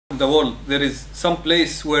the world, there is some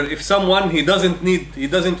place where if someone he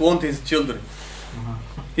doesn't want his children,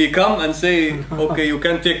 he come and say, okay, you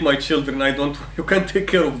can take my children, you can take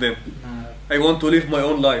care of them. I want to live my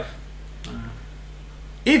own life.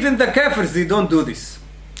 Even the kafirs, they don't do this.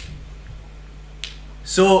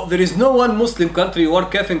 So there is no one Muslim country or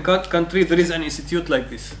kafir country there is an institute like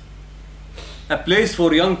this. A place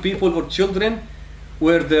for young people or children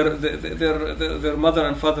where their mother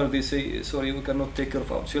and father, they say, sorry, we cannot take care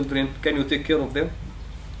of our children. Can you take care of them?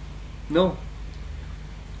 No.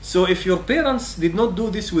 So if your parents did not do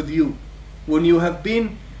this with you, when you have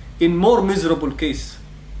been in more miserable case,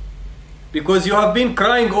 because you have been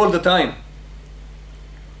crying all the time.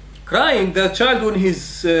 Crying, the child when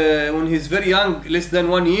he's very young, less than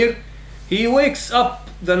 1 year, he wakes up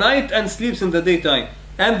the night and sleeps in the daytime.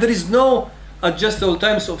 And there is no adjustable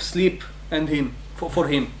times of sleep and for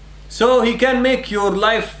him. So he can make your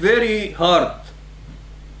life very hard.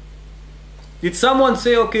 Did someone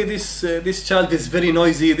say, okay, this child is very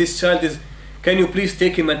noisy, this child is, can you please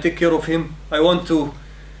take him and take care of him? I want to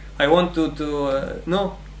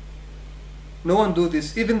no. No one do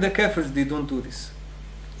this. Even the kafirs, they don't do this.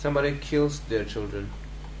 Somebody kills their children.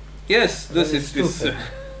 Yes, this is this.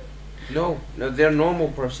 No, they're normal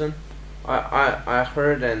person. I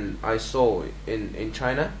heard and I saw in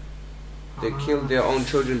China, they kill their own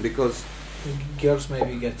children because girls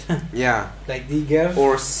maybe get yeah, like the girls,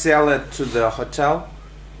 or sell it to the hotel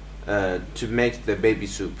to make the baby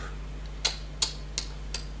soup.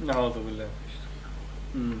 No,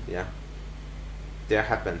 yeah, that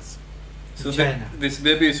happens. So this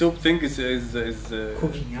baby soup thing is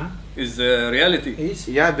cooking, yeah? Is reality.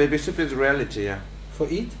 Yeah, baby soup is reality. Yeah. For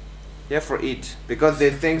eat. Yeah, for eat, because they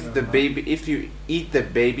think the baby, if you eat the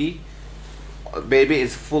baby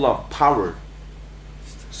is full of power.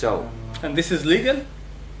 So. And this is legal?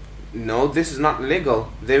 No, this is not legal.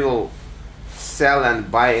 They will sell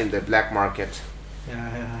and buy in the black market.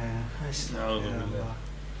 Yeah.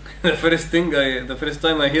 The first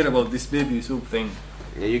time I hear about this baby soup thing.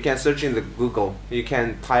 Yeah, you can search in the Google. You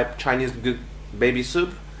can type Chinese baby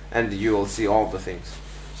soup, and you will see all the things.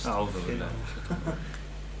 So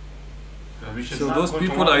those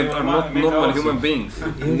people are not normal human beings.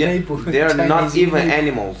 They are not even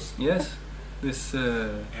animals. Yes. This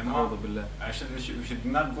we should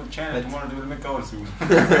not go to China tomorrow. They will make our soup.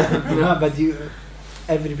 No, but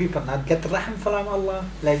every people not get rahm from Allah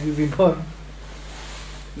like we been born.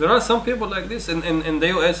 There are some people like this in the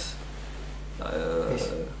US.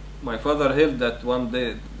 My father heard that one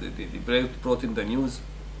day they brought in the news.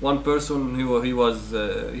 One person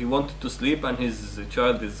he wanted to sleep and his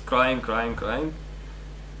child is crying.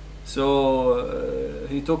 So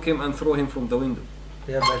he took him and threw him from the window.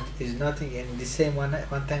 Yeah, but it's nothing. In the same one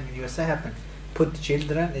time in USA happened. Put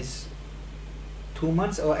children is 2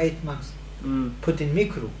 months or 8 months. Put in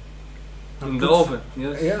micro. In the oven.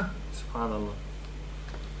 Yes. Yeah. Subhanallah.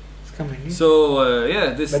 So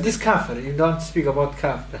yeah, this. But this kafir, you don't speak about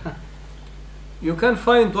kafir. You can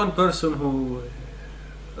find one person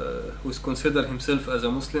who's considered himself as a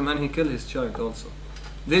Muslim and he killed his child also.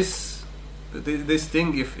 This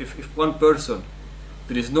thing, if one person,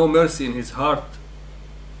 there is no mercy in his heart,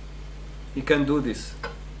 he can do this.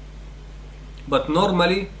 But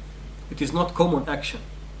normally, it is not common action,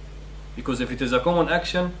 because if it is a common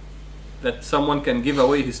action that someone can give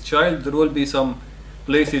away his child, there will be some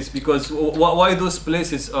places, because why those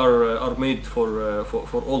places are made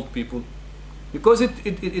for old people? Because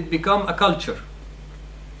it become a culture.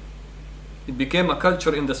 It became a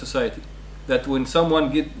culture in the society that when someone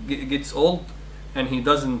gets old and he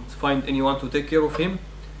doesn't find anyone to take care of him,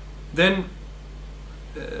 then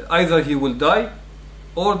either he will die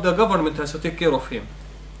or the government has to take care of him.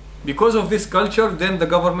 Because of this culture, then the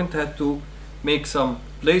government had to make some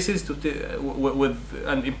places to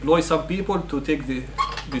and employ some people to take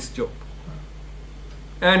this job.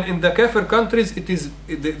 And in the kafir countries,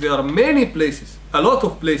 there are many places, a lot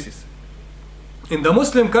of places. In the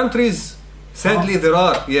Muslim countries, sadly there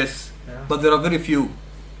are, yes, but there are very few.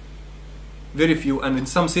 Very few, and in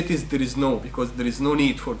some cities there is no, because there is no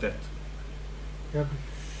need for that. Yeah.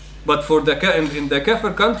 But for in the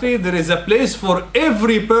kafir country, there is a place for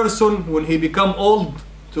every person when he become old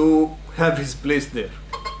to have his place there.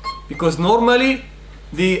 Because normally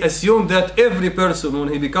they assume that every person when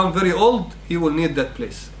he become very old, he will need that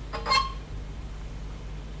place.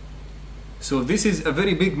 So this is a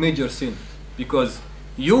very big major sin, because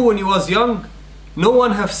you when you was young, no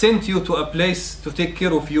one have sent you to a place to take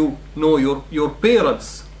care of you. No, your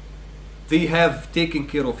parents, they have taken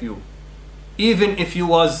care of you. Even if you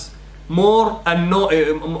was more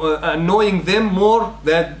annoying them more,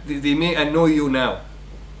 that they may annoy you now.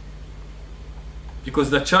 Because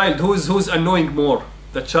the child, who's annoying more?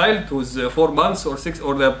 The child who's 4 months or 6,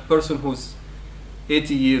 or the person who's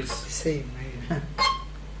 80 years? Same.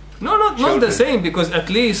 No, not the same, because at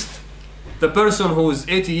least the person who's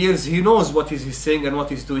 80 years, he knows what he's saying and what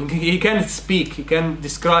he's doing. He can speak, he can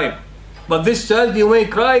describe. But this child, you may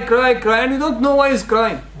cry, and you don't know why he's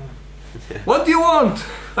crying. What do you want?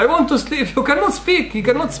 I want to sleep. You cannot speak. He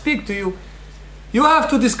cannot speak to you. You have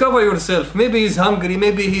to discover yourself. Maybe he's hungry.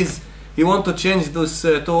 Maybe he want to change those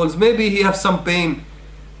towels. Maybe he have some pain.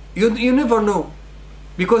 You never know.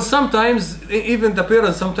 Because sometimes even the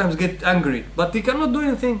parents sometimes get angry, but he cannot do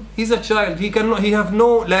anything. He's a child. He have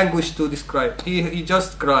no language to describe. He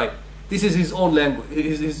just cry. This is his own language.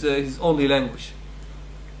 His only language.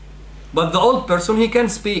 But the old person, he can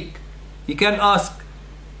speak. He can ask.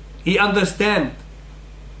 He understand.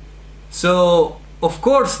 So of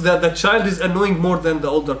course the child is annoying more than the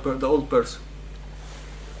old person.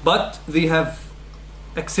 But they have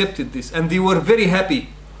accepted this, and they were very happy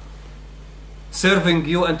serving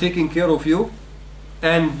you and taking care of you.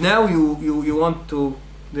 And now you want to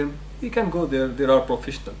them. You can go there. There are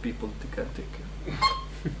professional people that can take care.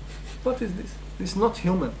 What is this? This is not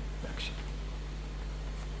human, actually.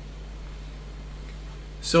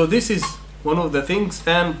 So this is one of the things.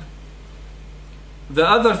 And the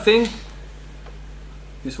other thing,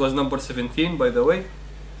 this was number 17, by the way.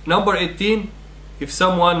 Number 18, if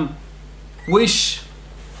someone wish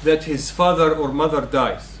that his father or mother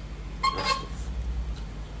dies.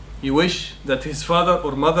 He wish that his father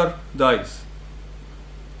or mother dies.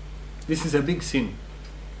 This is a big sin.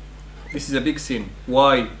 This is a big sin.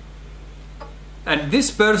 Why? And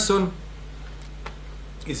this person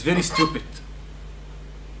is very stupid.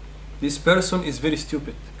 This person is very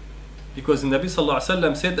stupid. Because Nabi Sallallahu Alaihi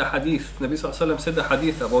Wasallam said a hadith. Nabi Sallallahu Alaihi Wasallam said a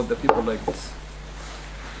hadith about the people like this.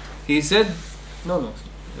 He said, no.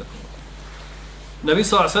 Nabi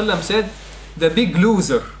Sallallahu Alaihi Wasallam said, the big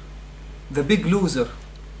loser.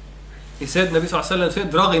 He said, Nabi Sallallahu Alaihi Wasallam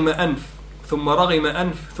said, رغم أنف ثم رغم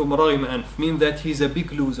أنف ثم رغم أنف. Mean that he's a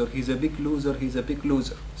big loser. He's a big loser.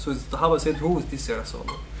 So the Sahaba said, who is this, Ya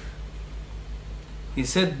Rasulullah? He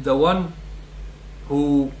said, the one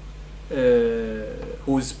whose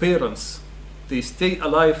parents, they stay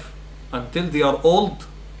alive until they are old,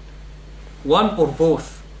 one or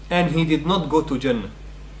both, and he did not go to Jannah.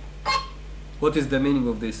 What is the meaning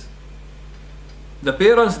of this? The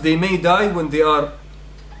parents, they may die when they are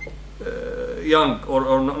young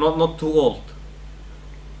or not too old,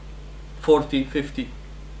 40, 50.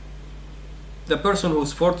 The person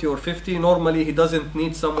who's 40 or 50, normally he doesn't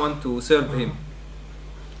need someone to serve him.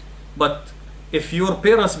 But if your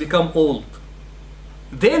parents become old,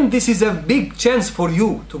 then this is a big chance for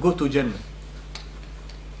you to go to Jannah.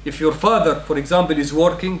 If your father, for example, is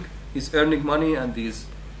working, is earning money, and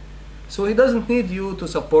so he doesn't need you to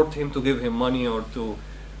support him, to give him money or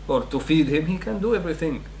to feed him. He can do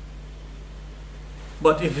everything.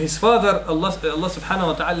 But if his father, Allah subhanahu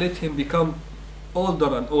wa ta'ala, let him become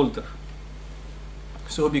older and older,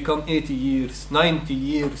 so he become 80 years, 90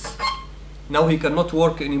 years, now he cannot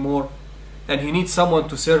work anymore, and he needs someone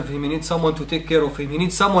to serve him, he needs someone to take care of him, he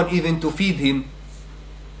needs someone even to feed him.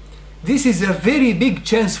 This is a very big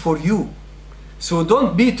chance for you. So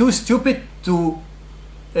don't be too stupid to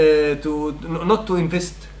not to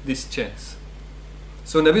invest this chance.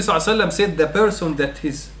 So Nabi Sallallahu Alaihi Wasallam said, the person that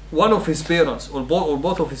one of his parents or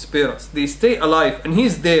both of his parents, they stay alive and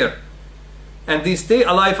he's there, and they stay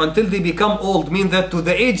alive until they become old, mean that to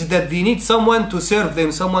the age that they need someone to serve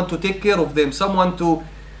them, someone to take care of them, someone to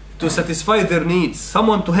satisfy their needs,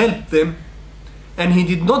 someone to help them, and he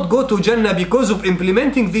did not go to Jannah because of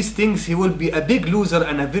implementing these things, he will be a big loser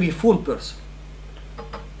and a very fool person.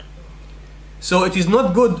 So it is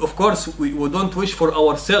not good, of course, we don't wish for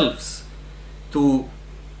ourselves to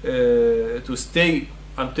stay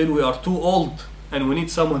until we are too old and we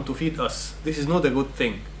need someone to feed us. This is not a good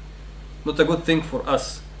thing. Not a good thing for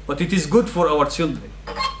us. But it is good for our children.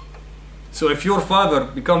 So if your father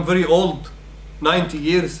become very old, 90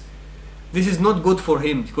 years, this is not good for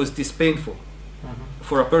him because it is painful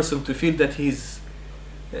for a person to feel that he's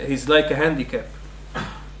like a handicap.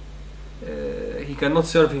 He cannot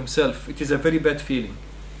serve himself. It is a very bad feeling.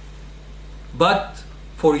 But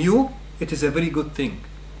for you, it is a very good thing.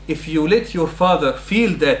 If you let your father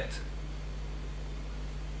feel that,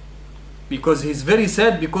 because he's very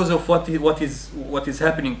sad because of what is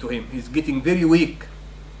happening to him. He's getting very weak.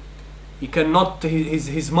 He cannot,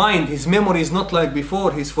 his mind, his memory is not like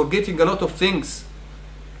before. He's forgetting a lot of things.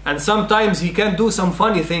 And sometimes he can do some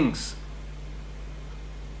funny things.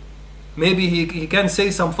 Maybe he can say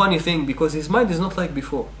some funny thing because his mind is not like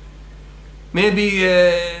before. Maybe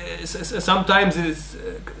sometimes it's,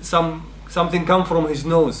 something come from his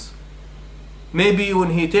nose. Maybe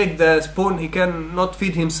when he take the spoon, he cannot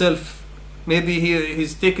feed himself. Maybe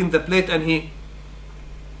he's taking the plate and he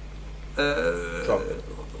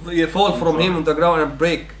fall from him on the ground and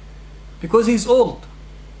break, because he's old.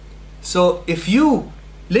 So if you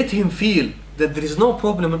let him feel that there is no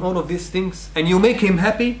problem in all of these things, and you make him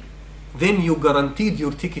happy, then you guaranteed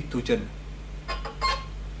your ticket to Jannah.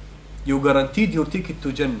 You guaranteed your ticket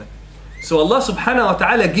to Jannah. So Allah subhanahu wa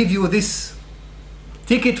ta'ala give you this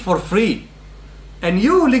ticket for free, and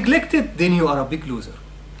you neglect it, then you are a big loser.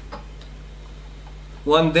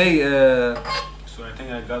 One day So I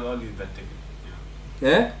think I got only that ticket.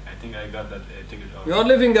 yeah? I think I got that ticket. You are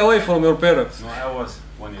living away from your parents. No, I was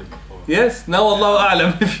 1 year before. Yes, now Allah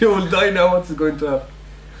A'lam, if you will die now, what's going to happen?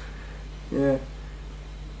 Yeah.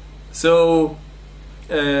 So,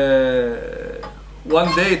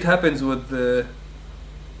 one day it happens with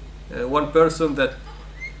one person that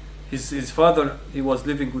his father, he was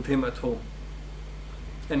living with him at home.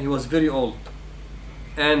 And he was very old.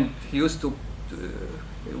 And he used to,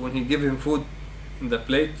 when he give him food in the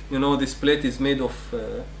plate, you know, this plate is made of,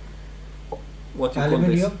 what you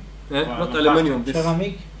Aluminium? call this? Well, Not no, aluminium, this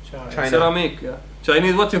Ceramic? China. ceramic, yeah.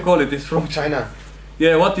 Chinese, what you call it? It's from China. China.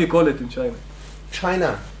 Yeah, what do you call it in China?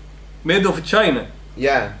 China. Made of China.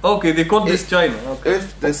 Yeah. Okay, they call this If- China. Okay.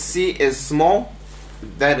 If the C is small,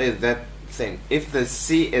 that is that thing. If the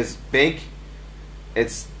C is big,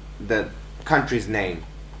 it's the country's name.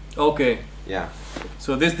 Okay. Yeah.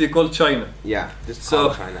 So this they call China. Yeah. This is So-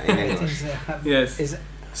 called China in I English. think Yes. is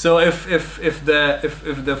So if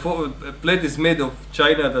the plate is made of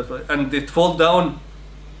China and it fall down,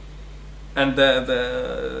 and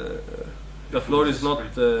the floor is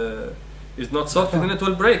not soft, then it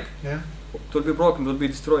will break. yeah. It will be broken. It will be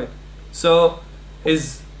destroyed. So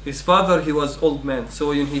his father, he was old man. So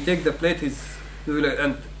when he take the plate,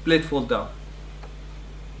 and plate fall down,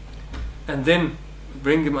 and then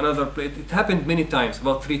bring him another plate. It happened many times,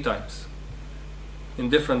 about 3 times, in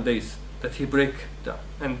different days, that he break down,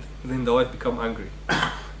 and then the wife become angry.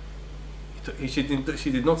 She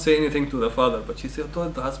did not say anything to the father, but she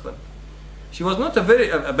told the husband. She was not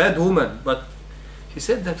a bad woman, but she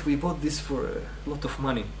said that we bought this for a lot of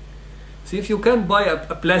money. See, if you can buy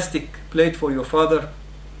a plastic plate for your father,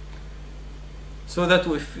 so that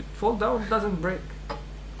if it fall down, it doesn't break.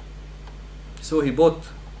 So he bought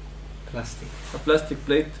Plastic. a plastic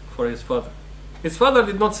plate for his father. His father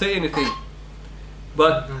did not say anything,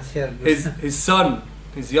 but Not here. his son,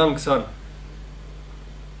 his young son,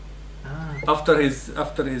 Ah, after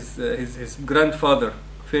his grandfather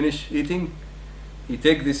finish eating, he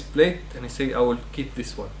take this plate and he say, I will keep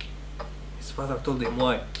this one. His father told him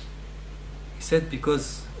why. He said,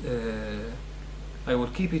 because I will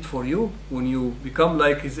keep it for you. When you become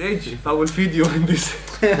like his age, I will feed you in this.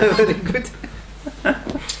 very good.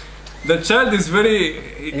 The child is very,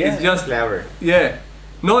 Yeah. is just, Clever. yeah.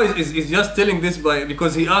 No, he's just telling this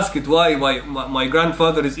because he asked it why my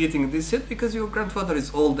grandfather is eating this. He said, because your grandfather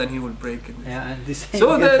is old and he will break it. Yeah, and this.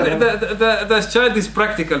 So the child is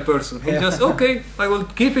practical person. He Yeah. just, okay, I will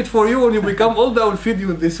keep it for you. When you become old, I will feed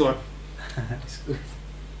you this one. It's good.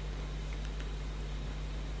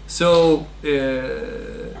 So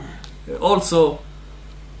also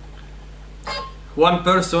one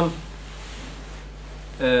person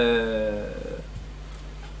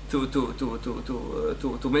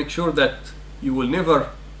to make sure that you will never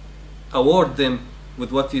award them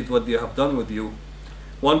with what they have done with you.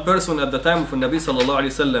 One person at the time of Nabi sallallahu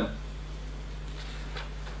alaihi wasallam,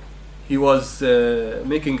 he was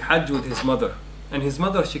making Hajj with his mother, and his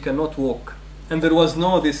mother, she cannot walk, and there was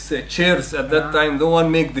no this chairs at that time. No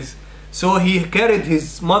one make this, so he carried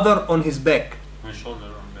his mother on his back, My shoulder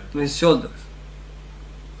on that. on his shoulders.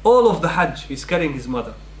 All of the Hajj, he's carrying his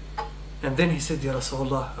mother. And then he said, Ya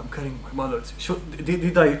Rasulullah, I'm carrying my mother.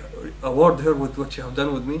 Did I award her with what you have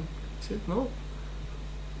done with me? He said, no.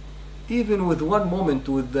 Even with one moment,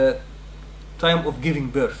 with the time of giving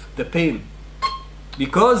birth, the pain.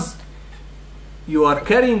 Because you are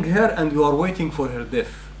carrying her and you are waiting for her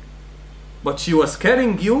death. But she was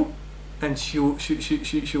carrying you and she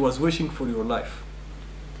was wishing for your life.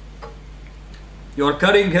 You are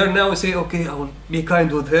carrying her now, say, okay, I will be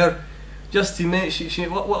kind with her. Just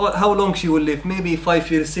how long she will live? Maybe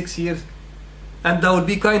 5 years, 6 years. And I will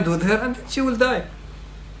be kind with her and then she will die.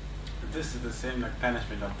 This is the same like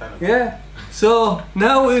punishment of talent. Yeah. So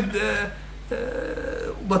now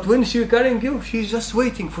but when she carrying you, she's just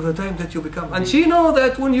waiting for the time that you become. And she know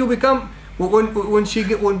that when you become, when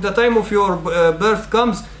the time of your birth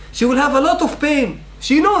comes, she will have a lot of pain.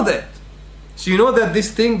 She know that. She know that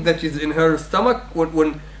this thing that is in her stomach,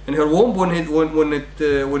 in her womb, when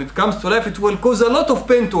it comes to life, it will cause a lot of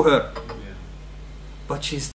pain to her. Yeah. But she's